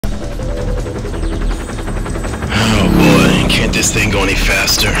This thing go any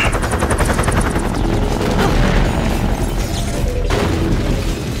faster.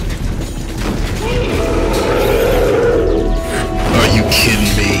 Are you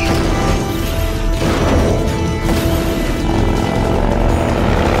kidding me?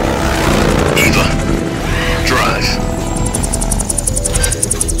 Eva, drive.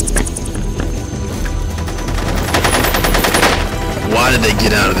 Why did they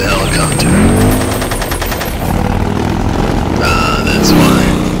get out of the helicopter? That's why.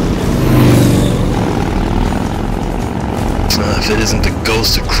 If it isn't the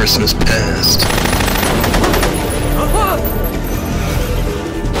ghost of Christmas past.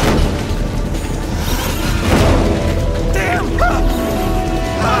 Damn!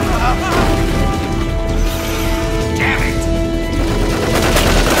 Damn it!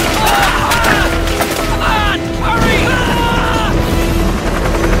 Come on! Hurry!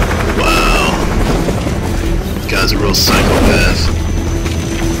 Wow. Guy's a real psychopath.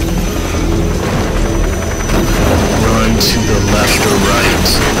 Run to the left or right.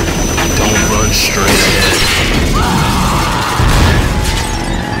 Don't run straight ahead.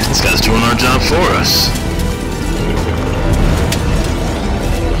 This guy's doing our job for us.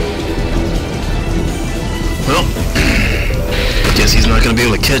 Well, I guess he's not going to be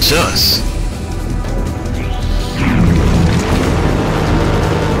able to catch us.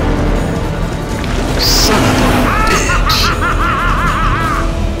 Son of a bitch.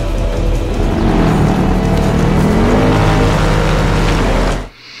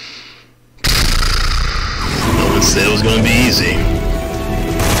 Said it was gonna be easy.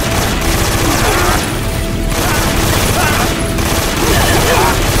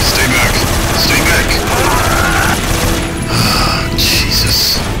 Stay back! Stay back!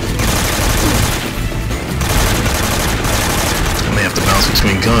 Jesus. I may have to bounce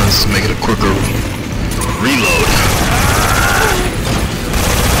between guns to make it a quicker reload.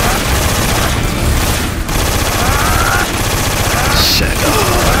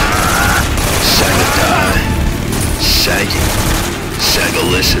 Shagohod. Shagohod. Shaggy.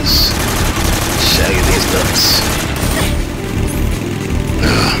 Shagalicious. Shaggy these nuts.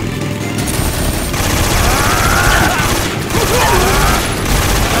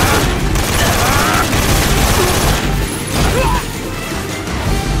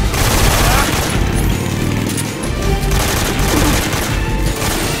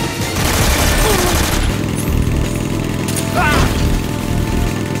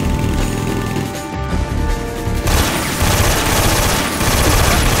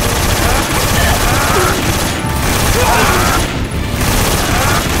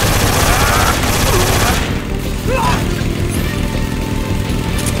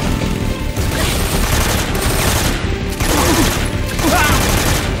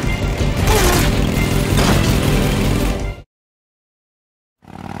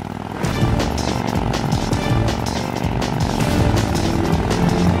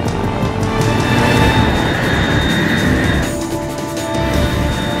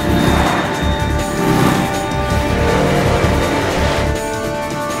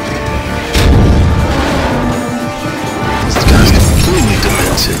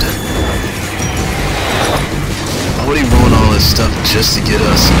 Why would he ruin all this stuff just to get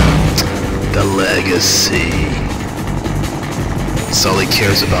us the legacy? That's all he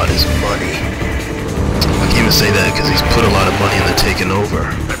cares about is money. I can't even say that because he's put a lot of money into taking over.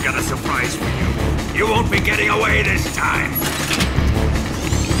 I've got a surprise for you. You won't be getting away this time.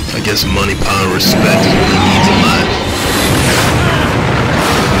 I guess money, power, and respect is what he needs in life.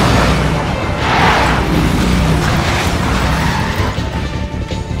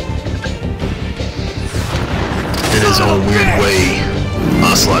 In his own weird way,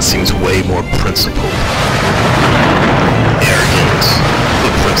 Ocelot seems way more principled. Arrogant,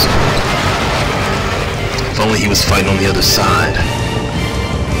 but principled. If only he was fighting on the other side.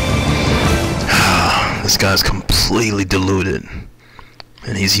 This guy's completely deluded.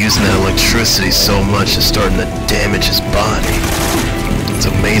 And he's using that electricity so much it's starting to damage his body. It's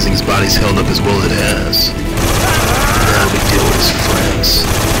amazing his body's held up as well as it has. Now we deal with his friends.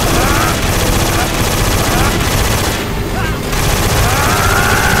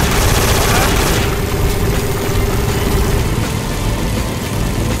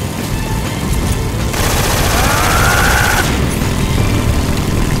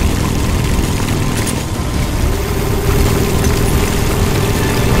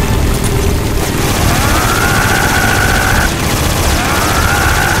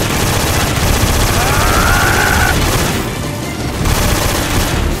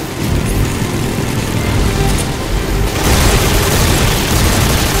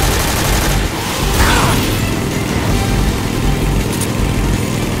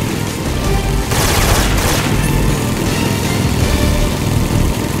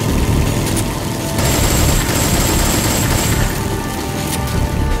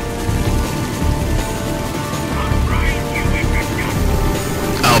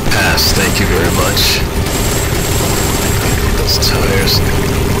 much. Those tires.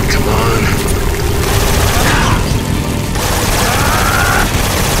 Come on.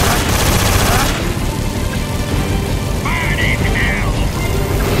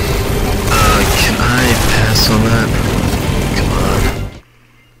 Can I pass on that? Come on.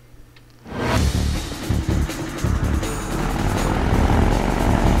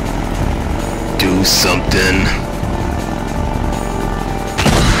 Do something.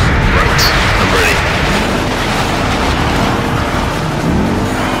 Right, I'm ready.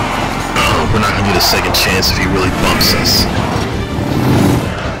 Oh, we're not gonna get a second chance if he really bumps us.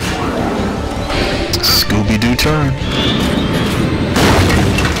 Scooby-Doo turn.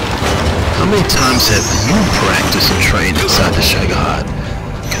 How many times have you practiced and trained inside the Shagohod?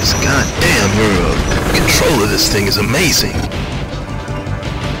 Because goddamn, your control of this thing is amazing.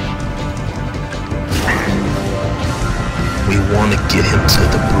 We want to get him to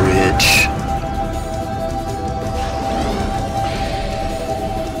the bridge.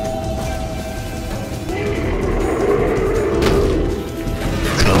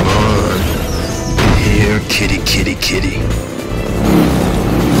 Come on. Here, kitty, kitty, kitty.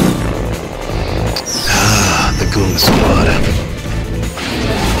 Ah, the Goon Squad.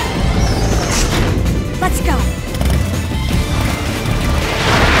 Let's go.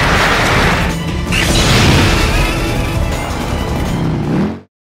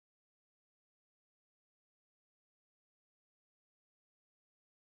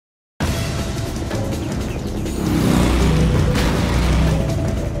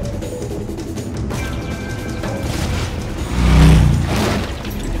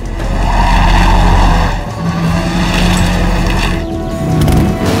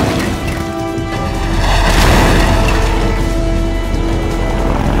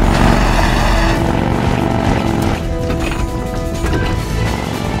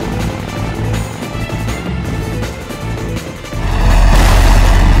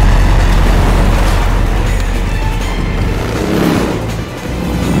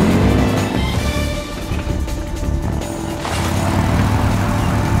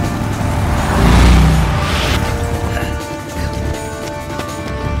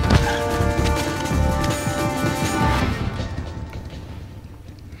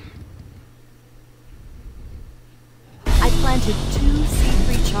 Planted 2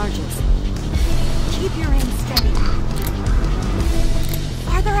 C3 charges. Keep your aim steady.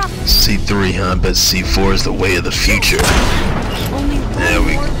 Farther up. C3, huh? I bet C4 is the way of the future. Only There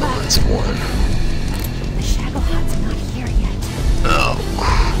we go. more left. That's one. The Shagohod's not here yet. Oh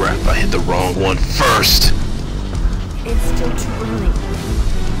crap! I hit the wrong one first. It's still too early.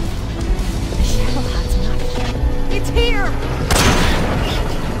 The Shagohod's not here. It's here.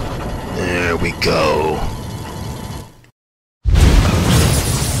 There we go.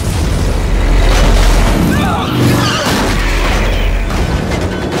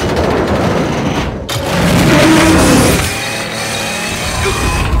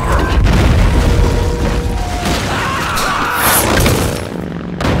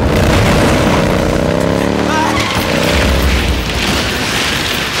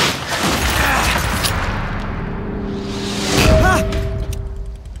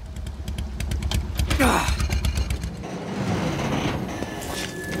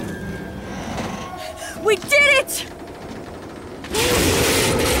 We did it!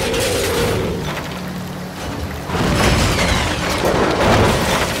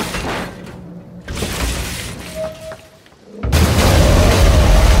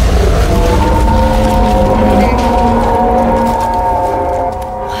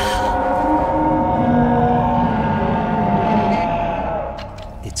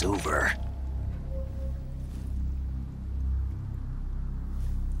 It's over.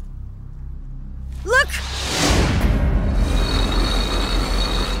 Look!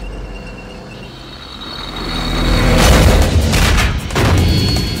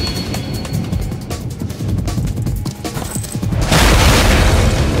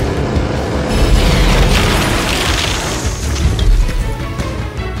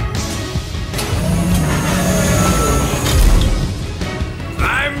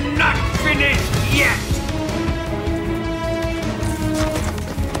 I'm not finished yet!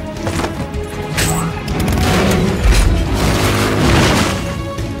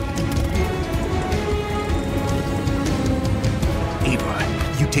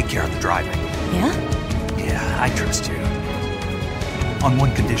 Eva, you take care of the driving. Yeah? Yeah, I trust you. On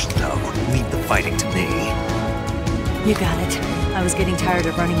one condition, though, leave the fighting to me. You got it. I was getting tired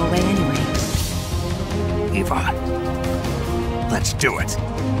of running away anyway. Eva, let's do it.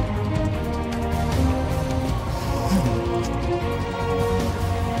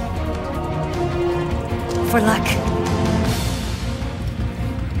 for luck.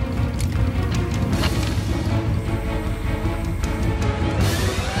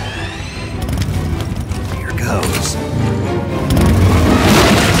 Here goes.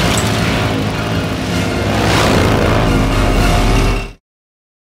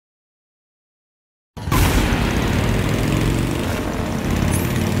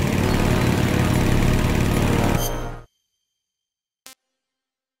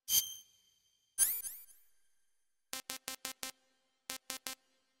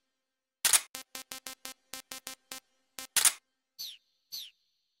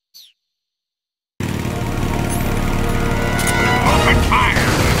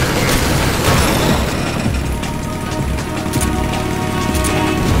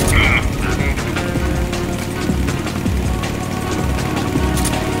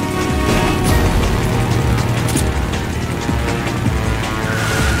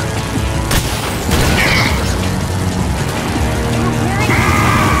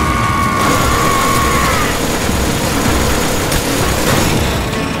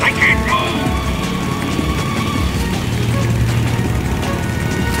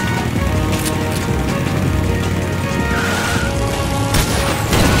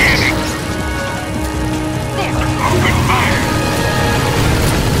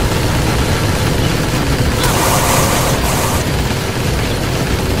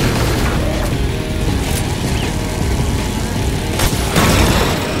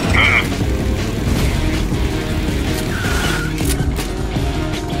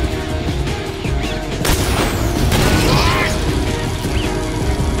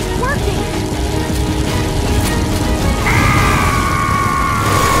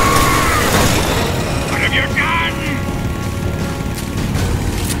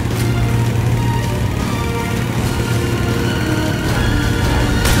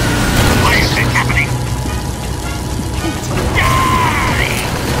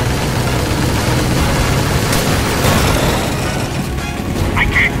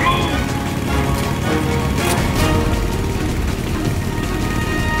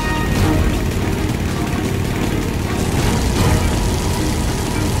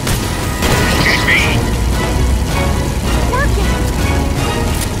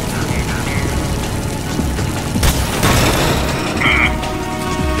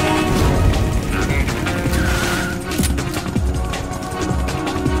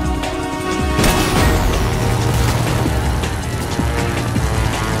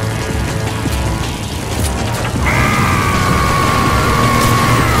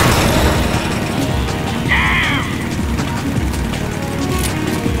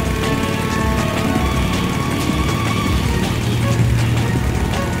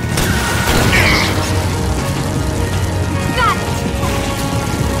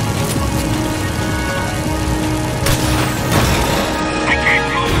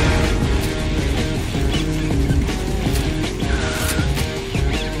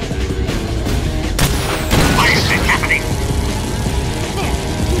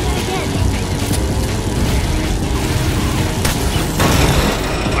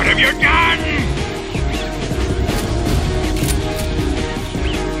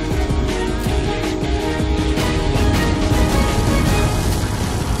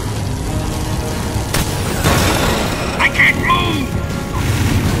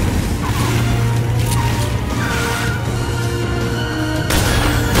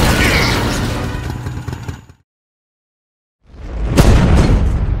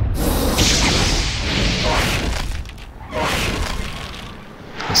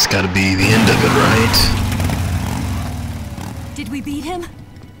 That's gotta be the end of it, right? Did we beat him?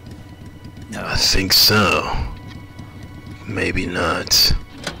 I think so. Maybe not.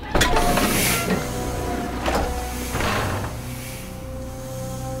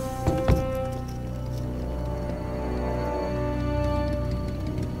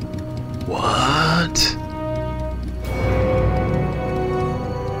 What?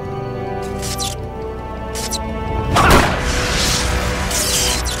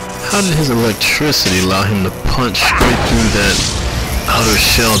 How did his electricity allow him to punch straight through that outer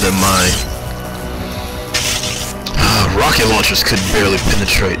shell that my rocket launchers could barely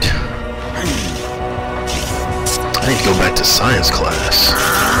penetrate? I need to go back to science class.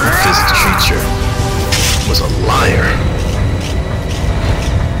 My physics teacher was a liar.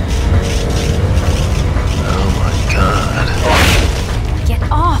 Oh my god. Get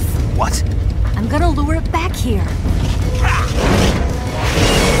off! What? I'm gonna lure it back here.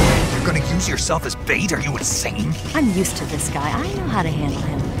 You're gonna use yourself as bait? Are you insane? I'm used to this guy. I know how to handle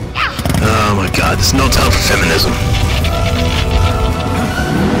him. Oh my god, there's no time for feminism.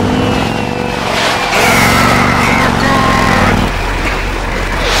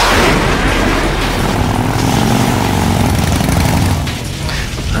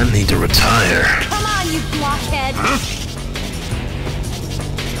 I need to retire. Come on, you blockhead!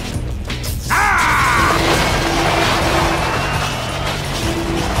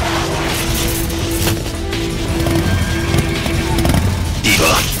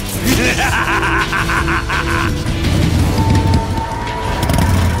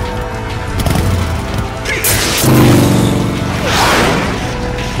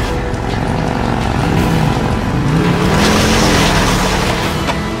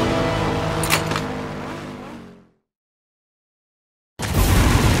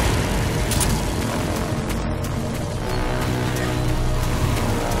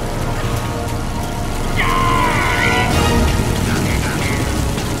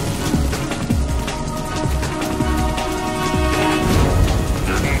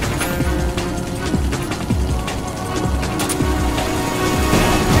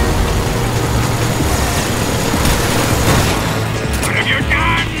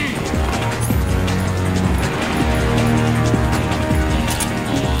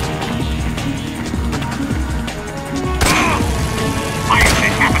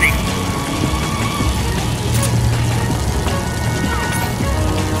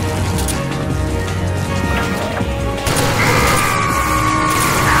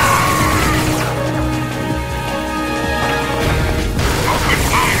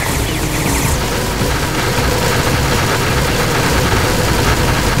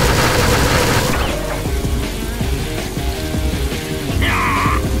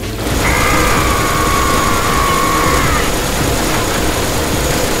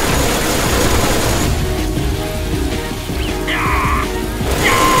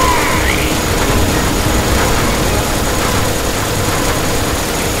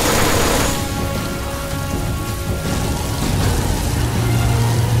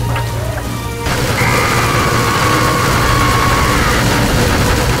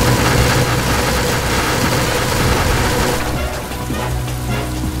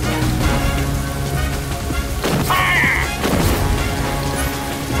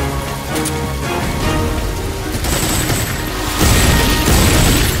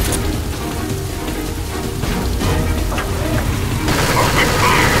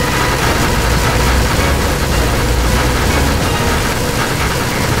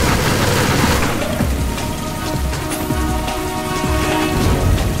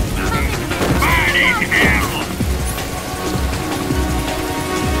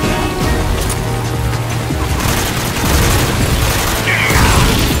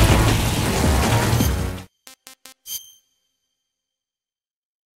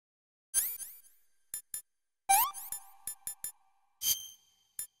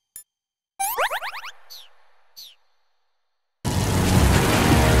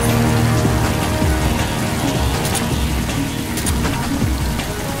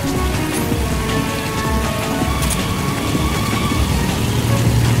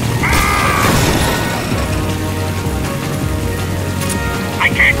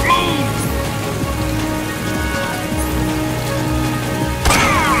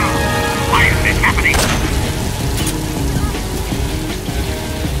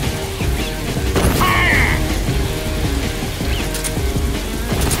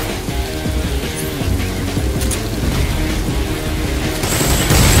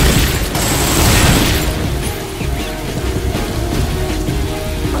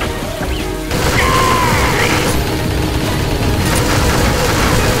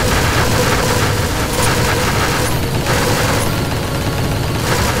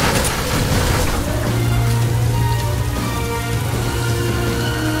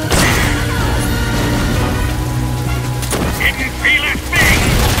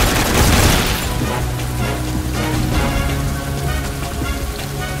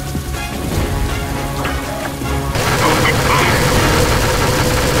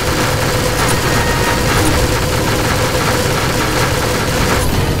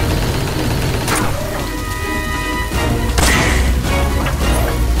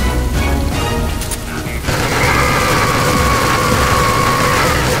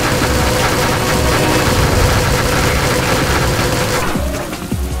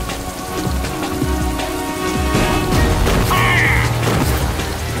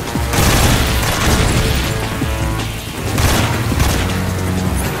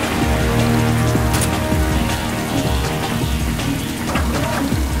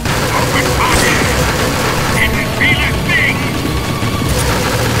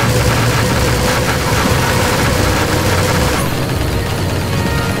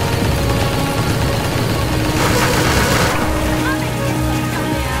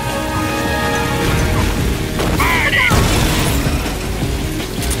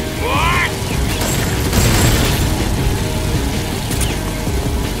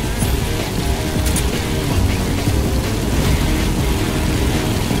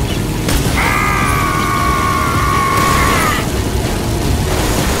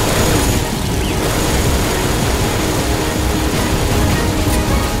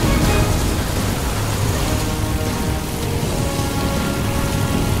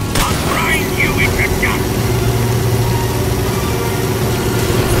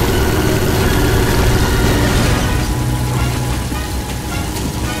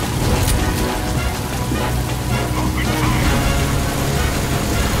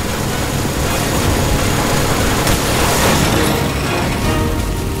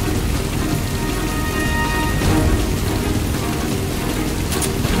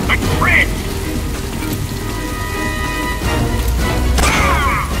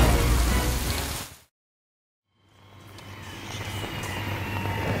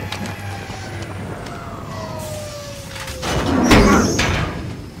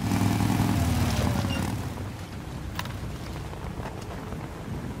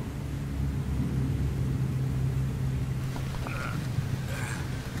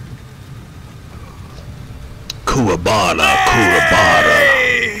 Kuwabara, Kuwabara.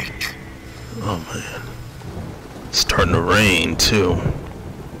 Oh man. It's starting to rain too.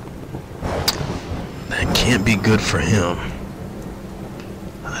 That can't be good for him.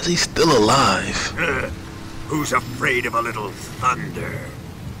 How's he still alive? Who's afraid of a little thunder?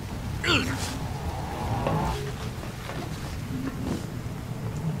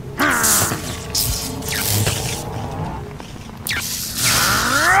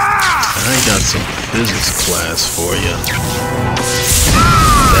 I got some physics class for you.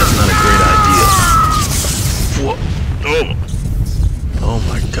 That's not a great idea. Whoa. Oh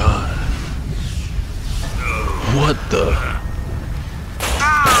my god. What the?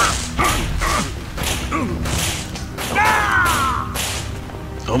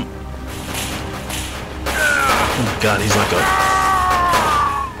 Oh my god, he's like a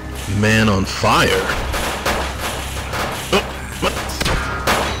man on fire.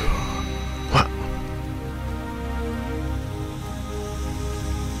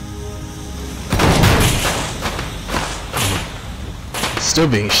 Still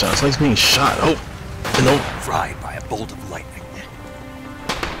being shot. It's like he's being shot. Oh, no. Fried by a bolt of lightning.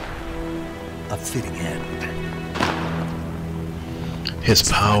 A fitting end. His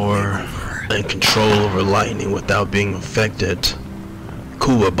power and control over lightning without being affected.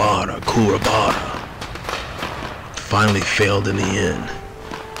 Kuwabara, Kuwabara. Finally failed in the end.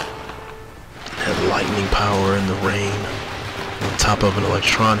 Had lightning power in the rain on top of an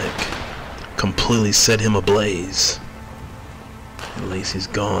electronic. Completely set him ablaze. At least he's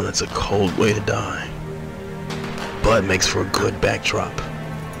gone. That's a cold way to die. But makes for a good backdrop.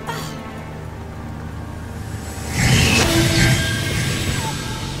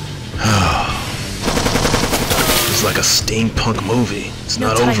 It's like a steampunk movie. It's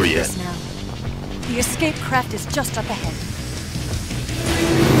not over yet. The escape craft is just up ahead.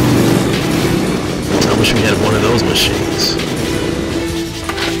 I wish we had one of those machines.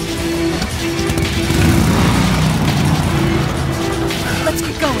 Let's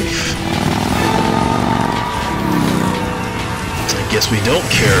get going. I guess we don't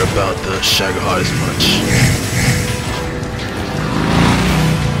care about the Shagohod as much.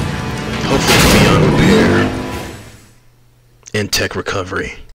 Hopefully it's beyond repair and tech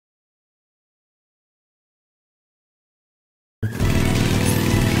recovery.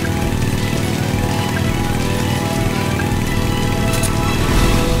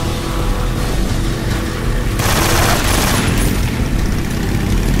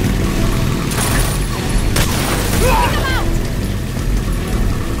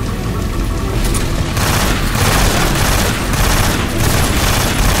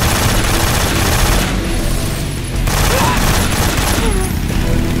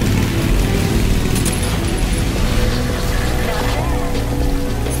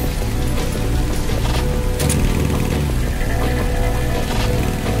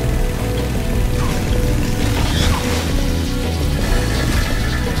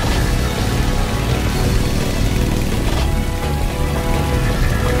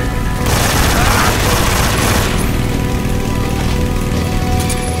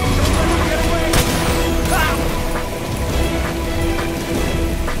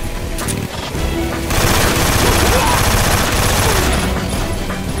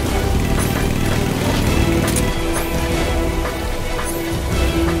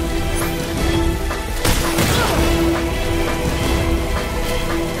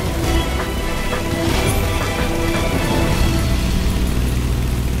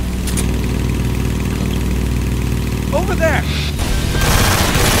 Over there!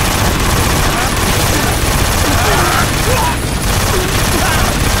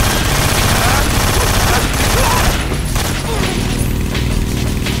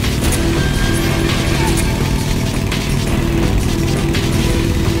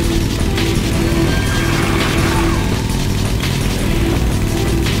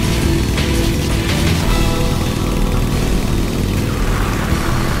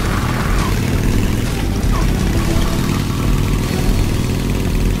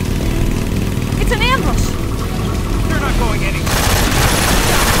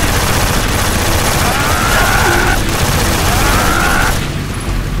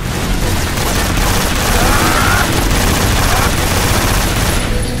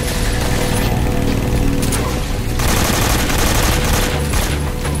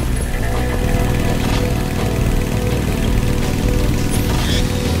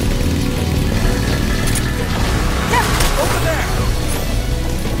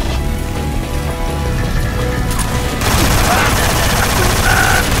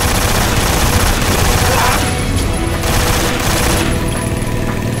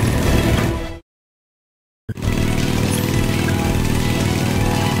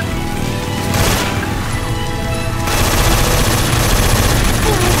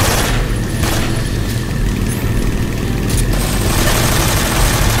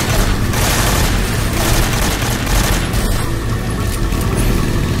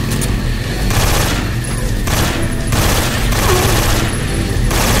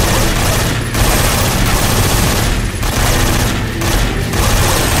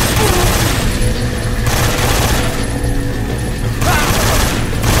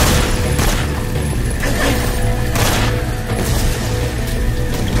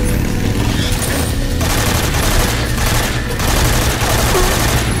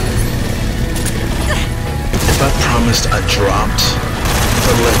 honest, I dropped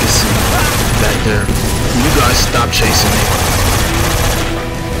the legacy back there. You guys stop chasing me.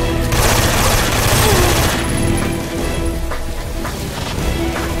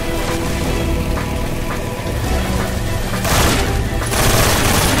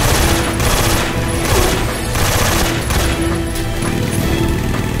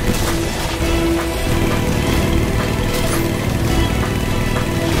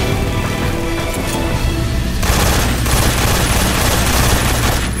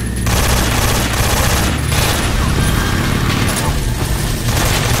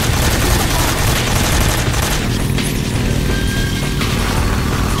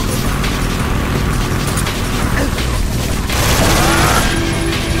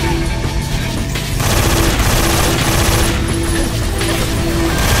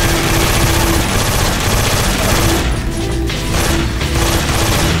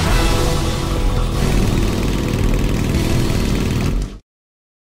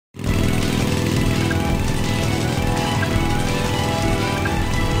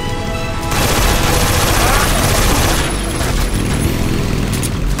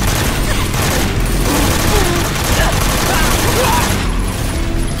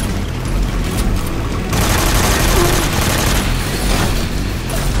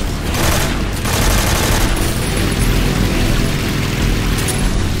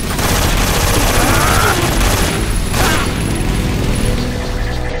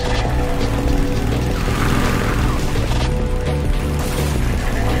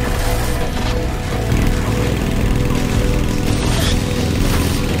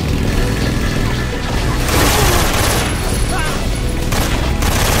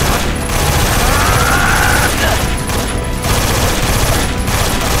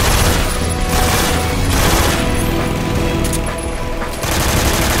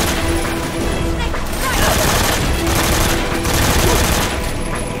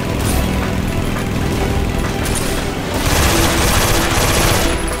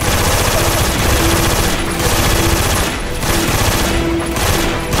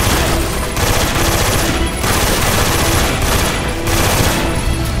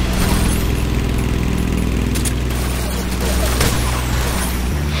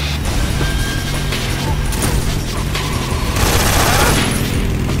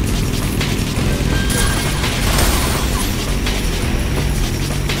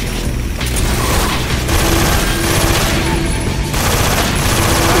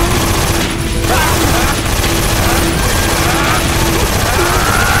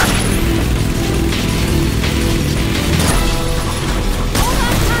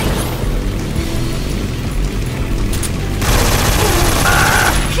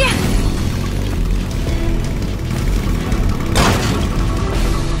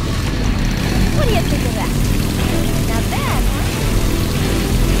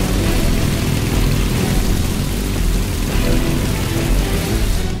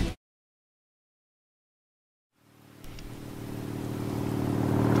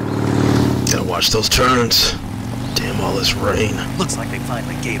 Watch those turns. Damn, all this rain. Looks like they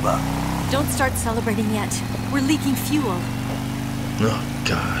finally gave up. Don't start celebrating yet. We're leaking fuel. Oh,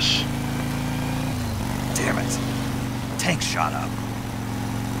 gosh. Damn it. Tank shot up.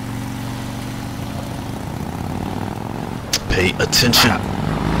 Pay attention.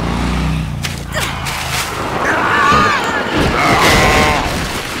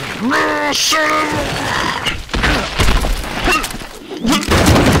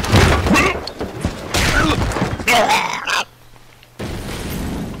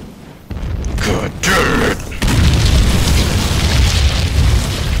 God damn it.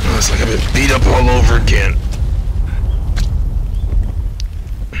 Oh, it's like I've been beat up all over again.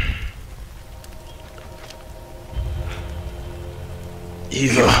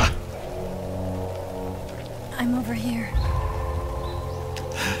 Eva. I'm over here.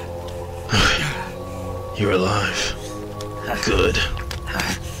 You're alive. Good.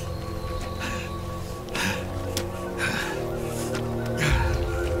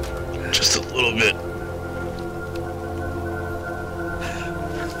 Just a little bit.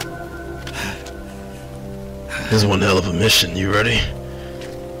 This is one hell of a mission. You ready?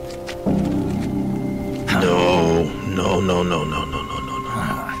 No, no, no, no, no, no, no, no,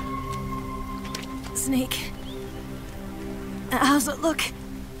 no. Snake. How's it look?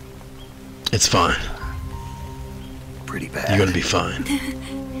 It's fine. Pretty bad. You're gonna be fine.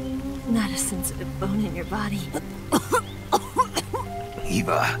 Not a sensitive bone in your body.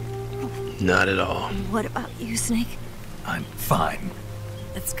 Eva, Not at all. What about you, Snake? I'm fine.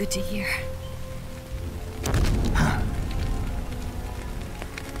 That's good to hear.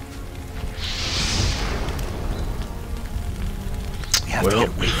 have to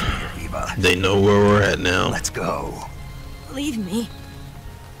get away from here, Eva. They know where we're at now. Let's go. Leave me.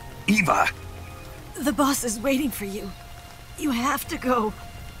 Eva! The boss is waiting for you. You have to go.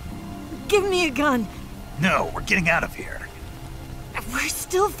 Give me a gun. No, we're getting out of here. We're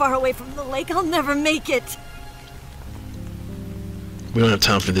still far away from the lake. I'll never make it. We don't have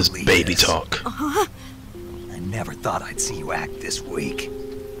time for this Please. baby talk. Huh? I never thought I'd see you act this weak.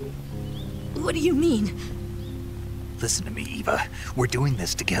 What do you mean? Listen to me, Eva. We're doing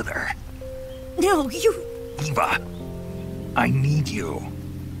this together. No, you... Eva, I need you.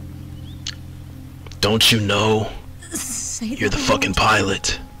 Don't you know? Say You're the that fucking word.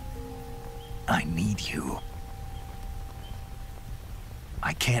 pilot. I need you.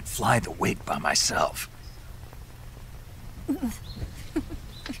 I can't fly the wig by myself.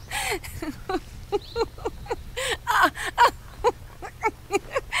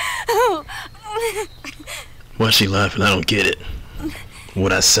 Why's she laughing? I don't get it.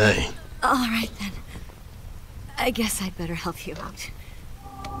 What'd I say? All right, then. I guess I'd better help you out.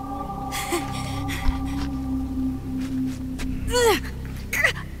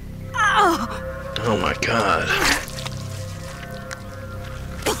 Oh my god.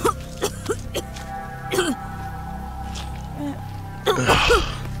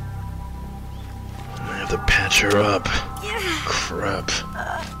 I have to patch her up. Crap.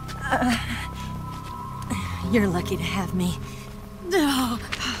 You're lucky to have me. No.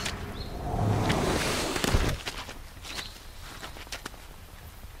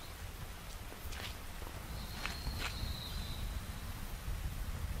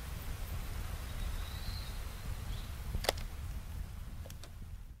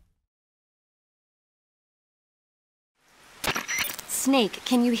 Snake,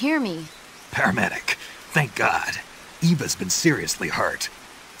 can you hear me? Paramedic, thank God. Eva's been seriously hurt.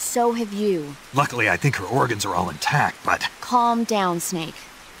 So have you. Luckily, I think her organs are all intact, but Calm down, Snake.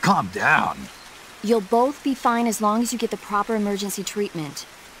 calm down. You'll both be fine as long as you get the proper emergency treatment.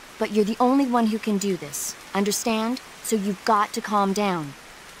 But you're the only one who can do this. Understand? So you've got to calm down.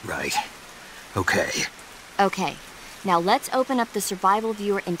 Right. Okay. Okay. Now let's open up the survival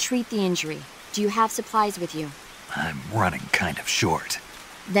viewer and treat the injury. Do you have supplies with you? I'm running kind of short.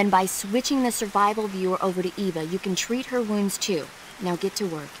 Then by switching the survival viewer over to Eva, you can treat her wounds too. Now get to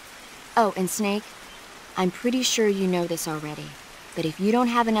work. Oh, and Snake, I'm pretty sure you know this already, but if you don't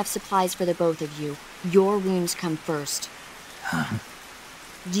have enough supplies for the both of you, your wounds come first. Huh?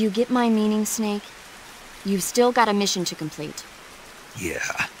 Do you get my meaning, Snake? You've still got a mission to complete.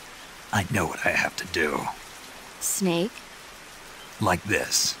 Yeah. I know what I have to do. Snake? Like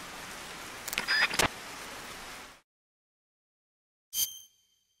this.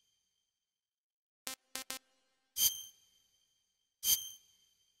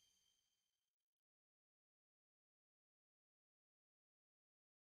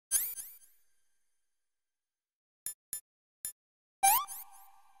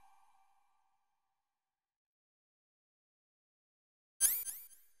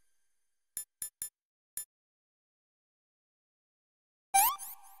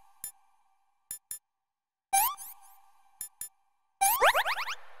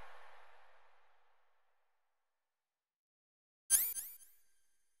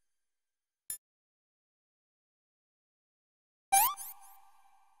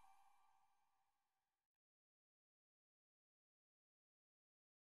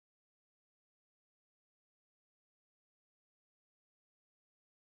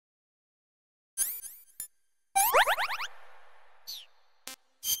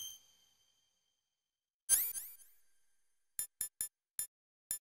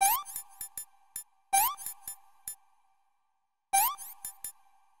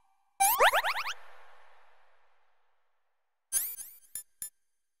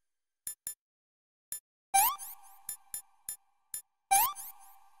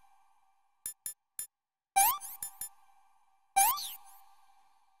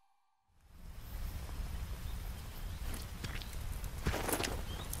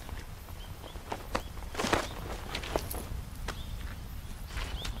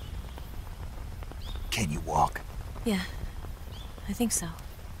 Can you walk? Yeah, I think so.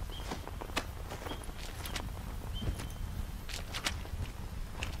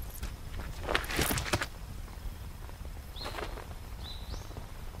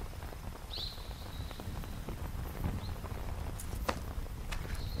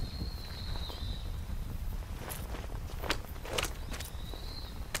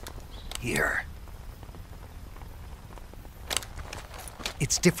 Here.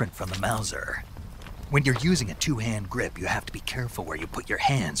 It's different from the Mauser. When you're using a two-hand grip, you have to be careful where you put your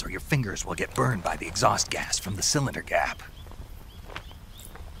hands or your fingers will get burned by the exhaust gas from the cylinder gap.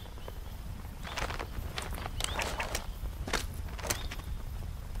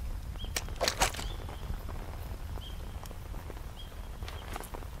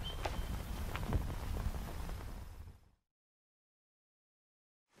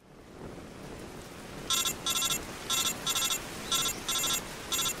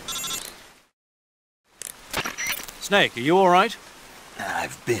 Snake, are you alright?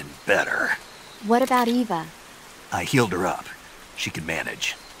 I've been better. What about Eva? I healed her up. She can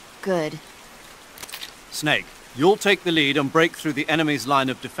manage. Good. Snake, you'll take the lead and break through the enemy's line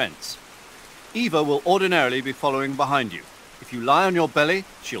of defense. Eva will ordinarily be following behind you. If you lie on your belly,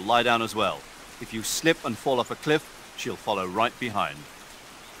 she'll lie down as well. If you slip and fall off a cliff, she'll follow right behind.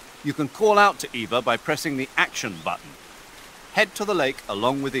 You can call out to Eva by pressing the action button. Head to the lake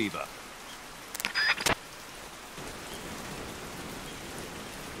along with Eva.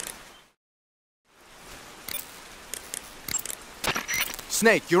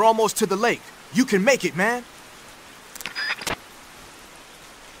 Snake, you're almost to the lake. You can make it, man.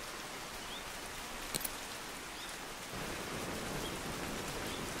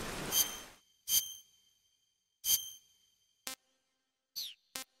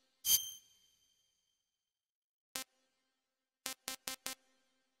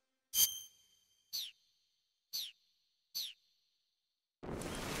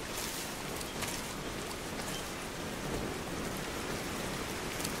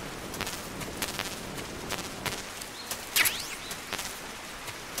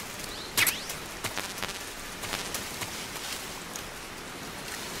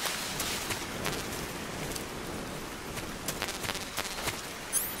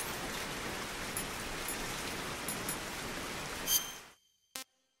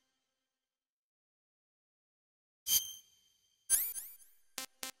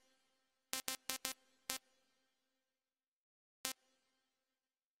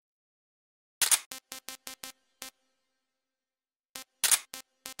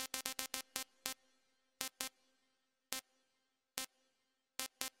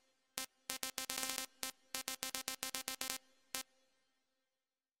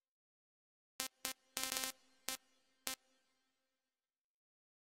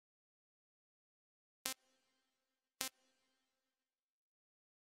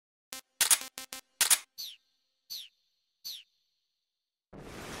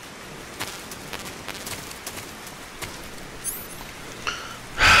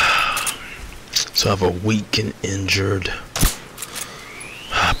 So I have a weak and injured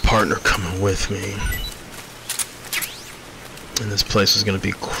partner coming with me. And this place is going to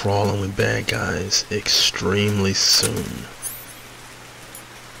be crawling with bad guys extremely soon.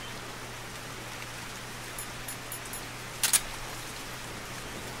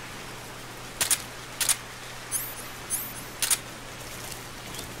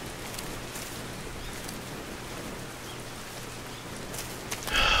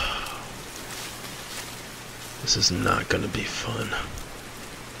 This is not going to be fun.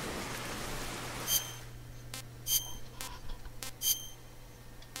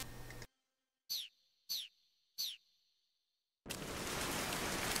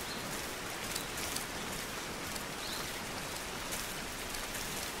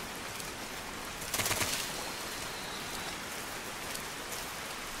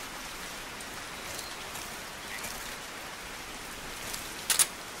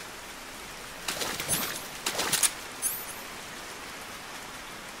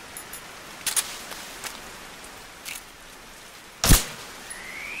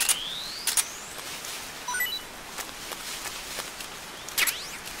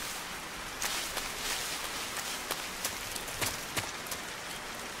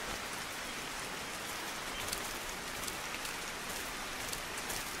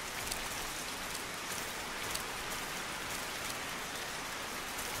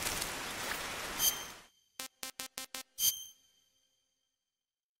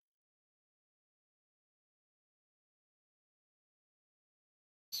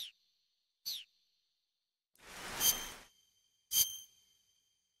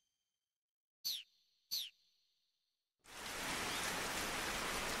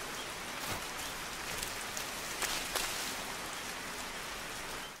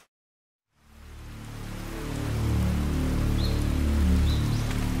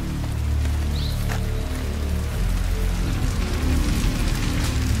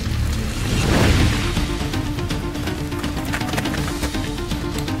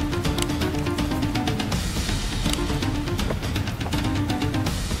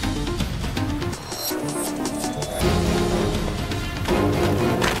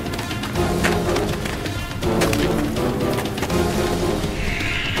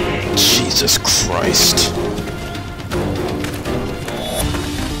 Jesus Christ.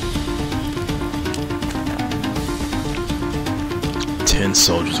 Ten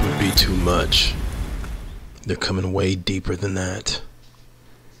soldiers would be too much. They're coming way deeper than that.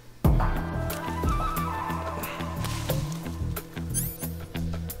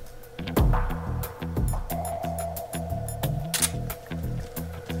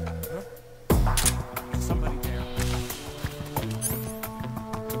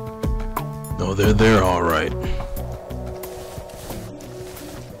 Oh, they're there, all right.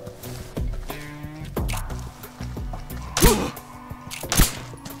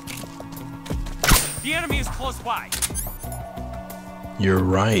 The enemy is close by. You're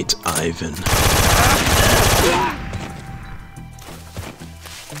right, Ivan.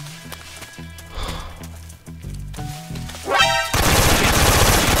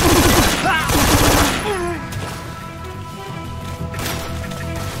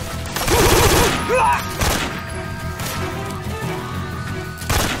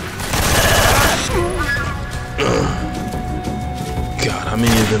 God, how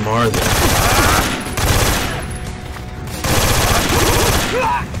many of them are there?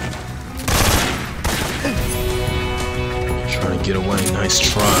 Trying to get away, nice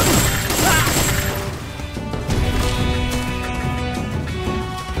try.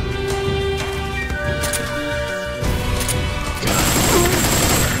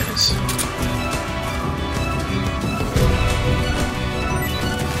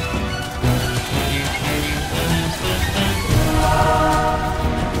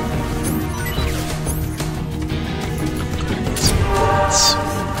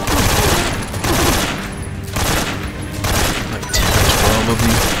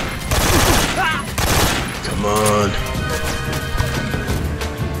 Come on.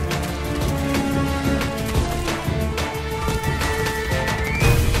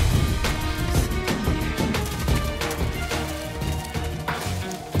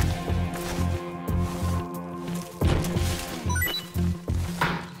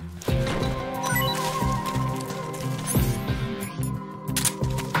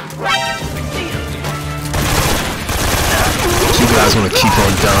 You guys want to keep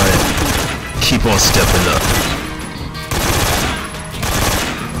on dying. Keep on stepping up.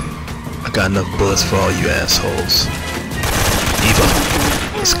 I got enough bullets for all you assholes. Eva,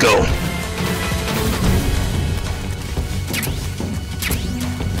 let's go.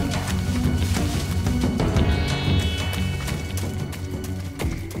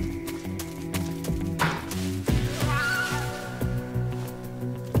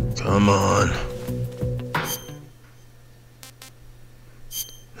 Come on.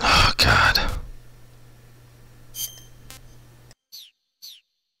 Oh, God.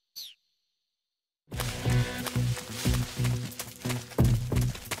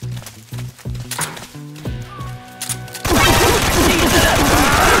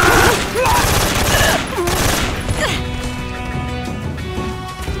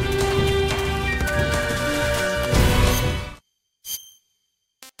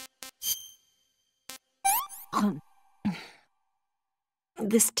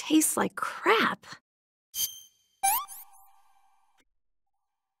 This tastes like crap.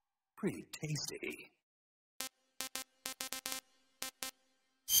 Pretty tasty.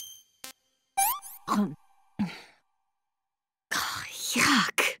 Oh,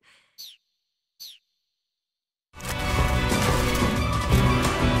 yuck.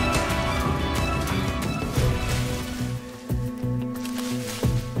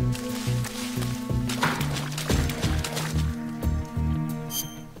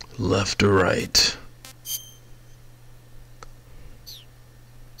 Left or right?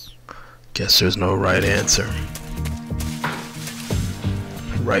 Guess there's no right answer.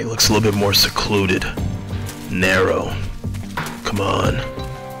 Right looks a little bit more secluded. Narrow. Come on.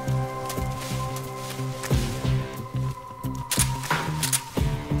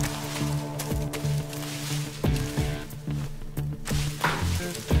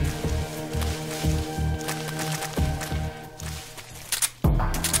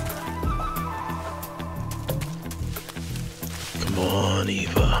 Come on,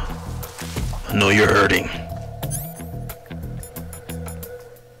 Eva. I know you're hurting.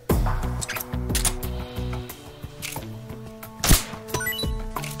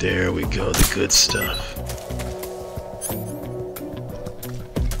 There we go, the good stuff.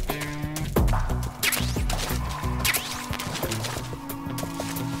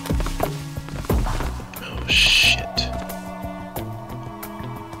 Oh, shit.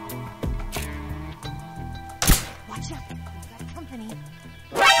 Watch out. We've got company.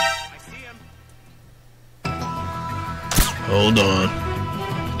 I see him. Hold on.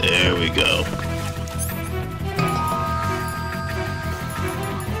 There we go.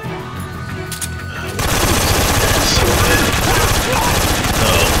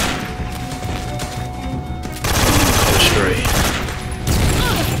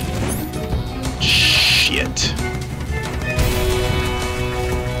 Shit.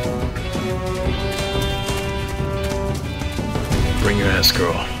 Bring your ass,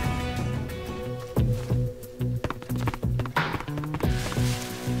 girl.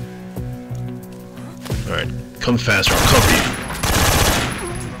 Come faster, I'll cover you.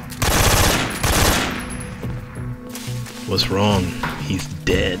 What's wrong? He's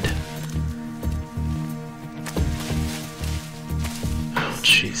dead. Oh,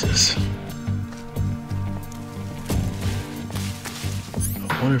 Jesus.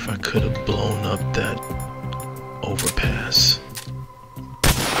 I wonder if I could have blown up that overpass.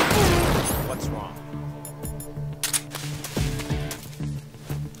 What's wrong?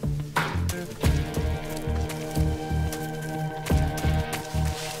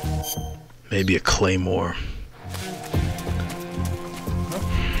 Maybe a claymore.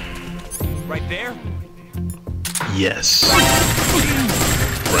 Right there? Yes.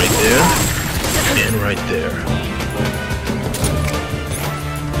 Right there. And right there.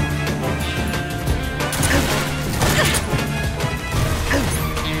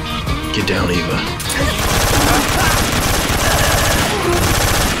 Get down, Eva.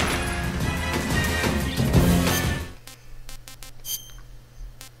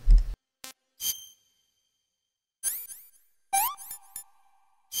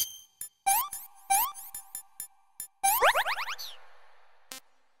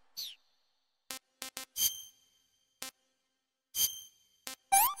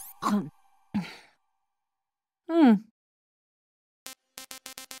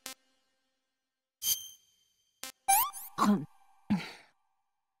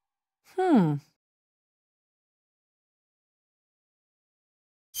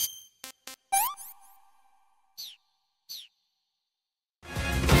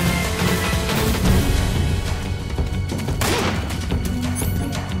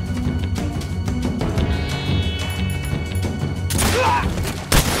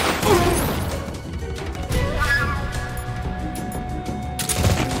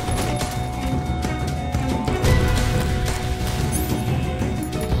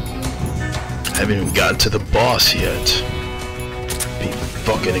 Haven't even gotten to the boss yet. Be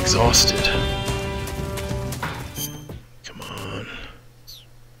fucking exhausted. Come on.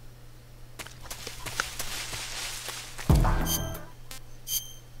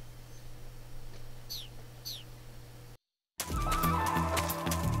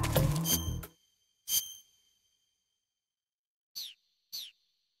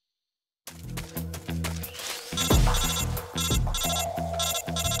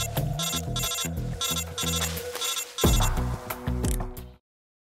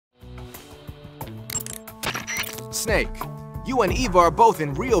 Snake, you and Eva are both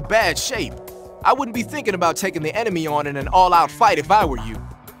in real bad shape. I wouldn't be thinking about taking the enemy on in an all-out fight if I were you.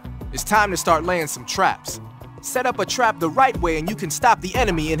 It's time to start laying some traps. Set up a trap the right way and you can stop the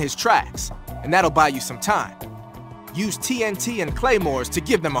enemy in his tracks. And that'll buy you some time. Use TNT and claymores to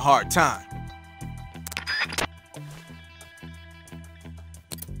give them a hard time.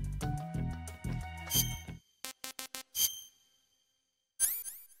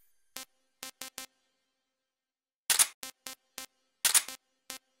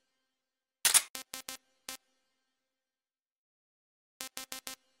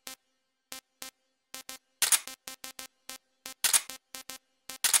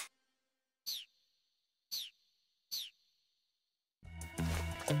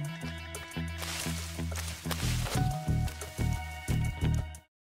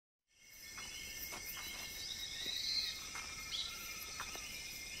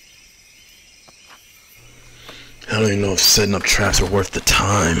 I don't even know if setting up traps are worth the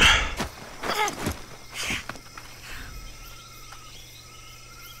time.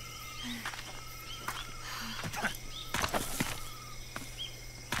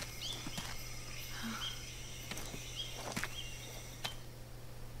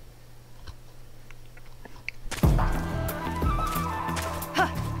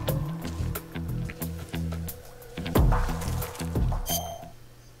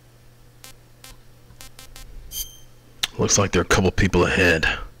 Looks like there are a couple people ahead,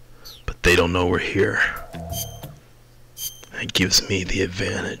 but they don't know we're here. That gives me the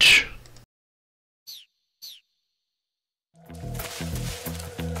advantage.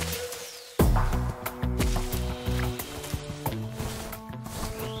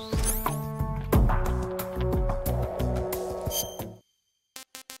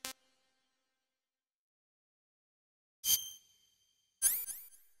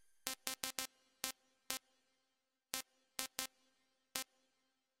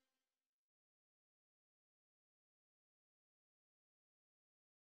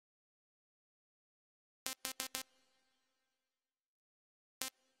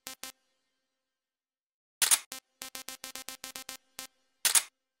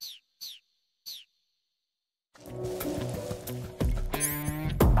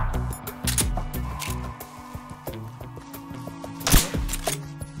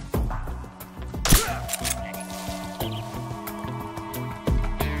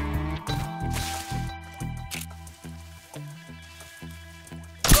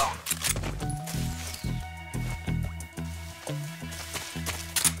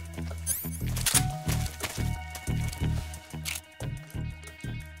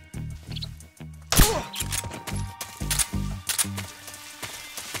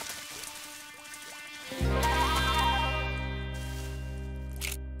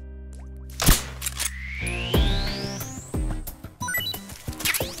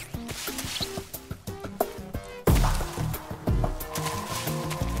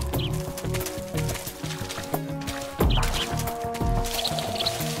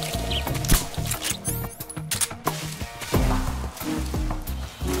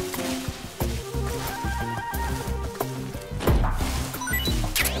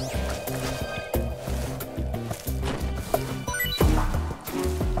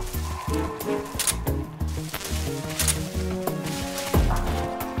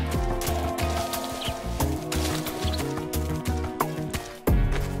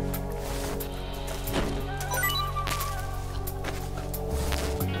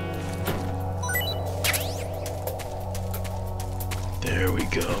 There we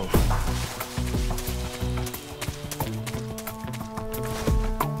go.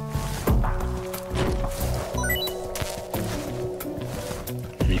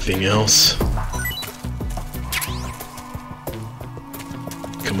 Anything else?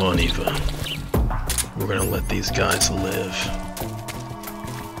 Come on, Eva. We're gonna let these guys live.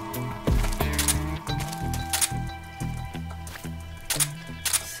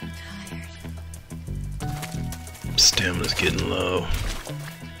 So tired. Stamina's getting low.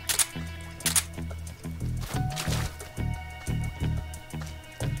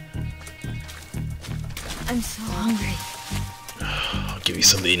 I'm so hungry. I'll give you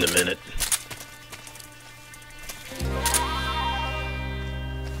something to eat in a minute.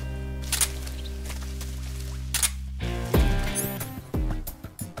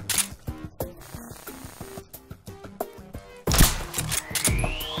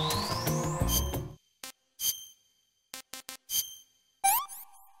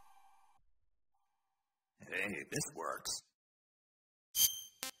 Hey, this works.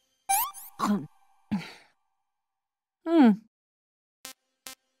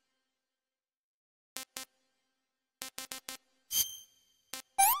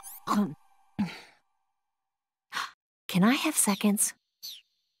 Can I have seconds?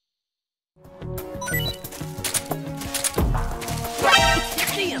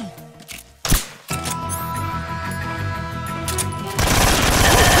 Damn!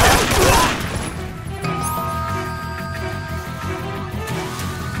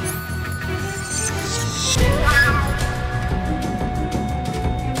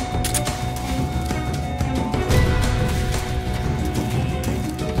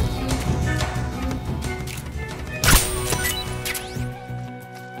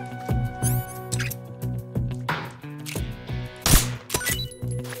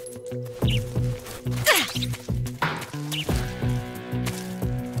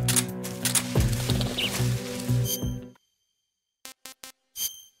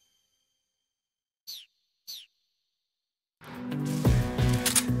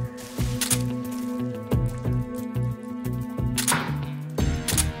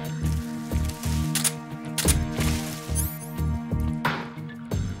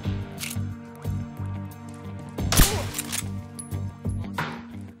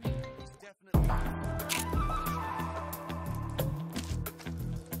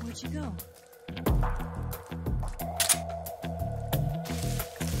 Where'd you go?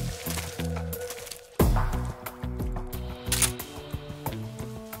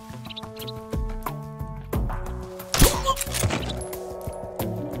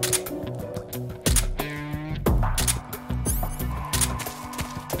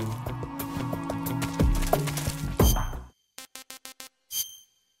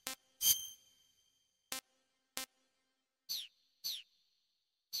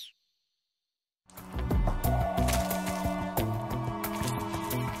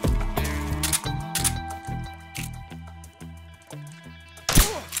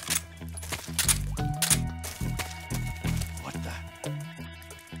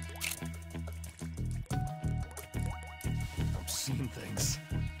 Seeing things.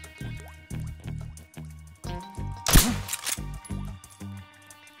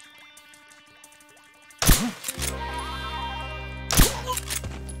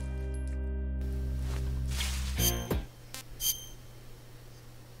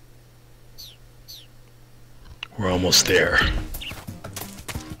 We're almost there.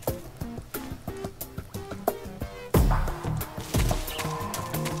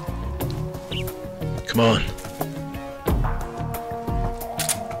 Come on.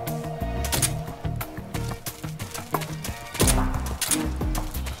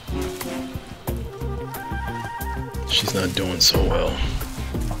 She's not doing so well.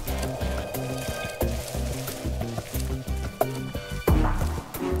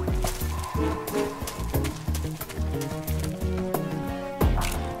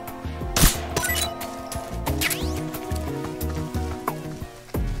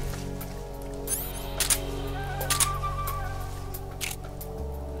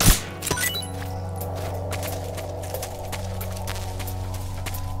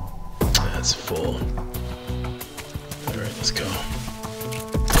 That's full. Alright, let's go.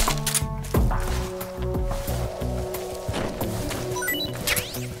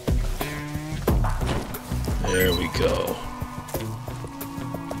 There we go.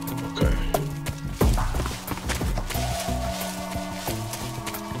 Okay.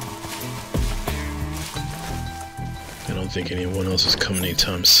 I don't think anyone else is coming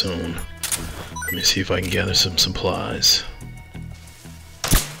anytime soon. Let me see if I can gather some supplies.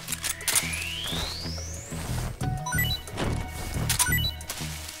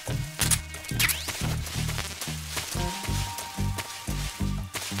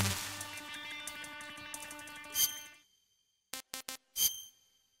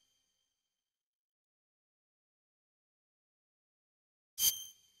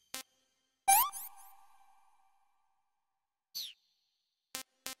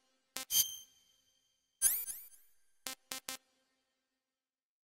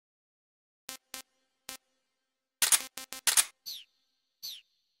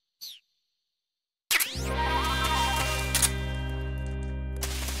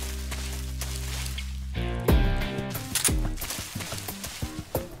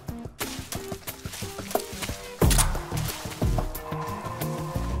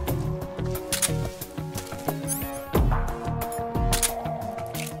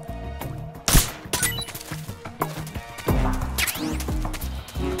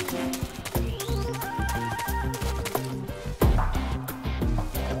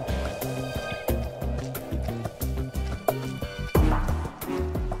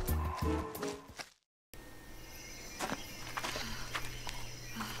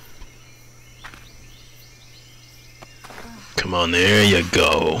 Come on, there you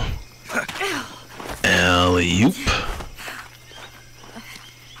go. Alley-oop.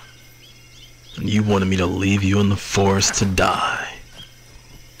 And you wanted me to leave you in the forest to die.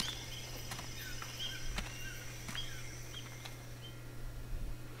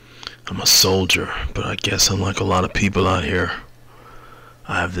 I'm a soldier, but I guess unlike a lot of people out here,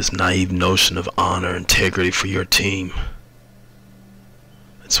 I have this naive notion of honor and integrity for your team.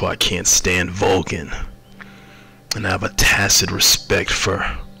 That's why I can't stand Volgin. And I have a tacit respect for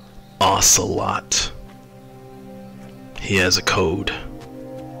Ocelot. He has a code.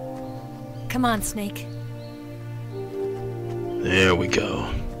 Come on, Snake. There we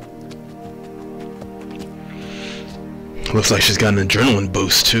go. Looks like she's got an adrenaline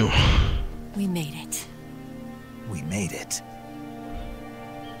boost too. We made it. We made it.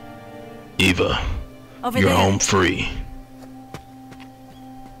 Eva, Over you're there. home free.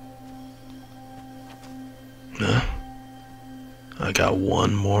 Huh? I got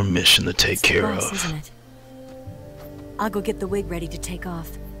one more mission to take It's the care boss, of. isn't it? I'll go get the wig ready to take off.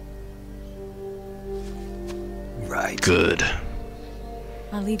 Right. Good.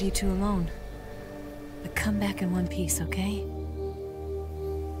 I'll leave you two alone. But come back in one piece, okay?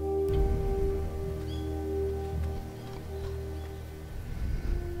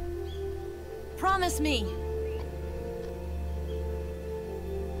 Promise me!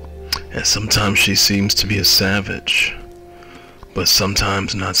 And sometimes she seems to be a savage, but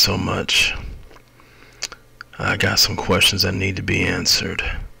sometimes not so much. I got some questions that need to be answered,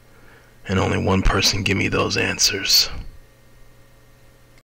 and only one person can give me those answers.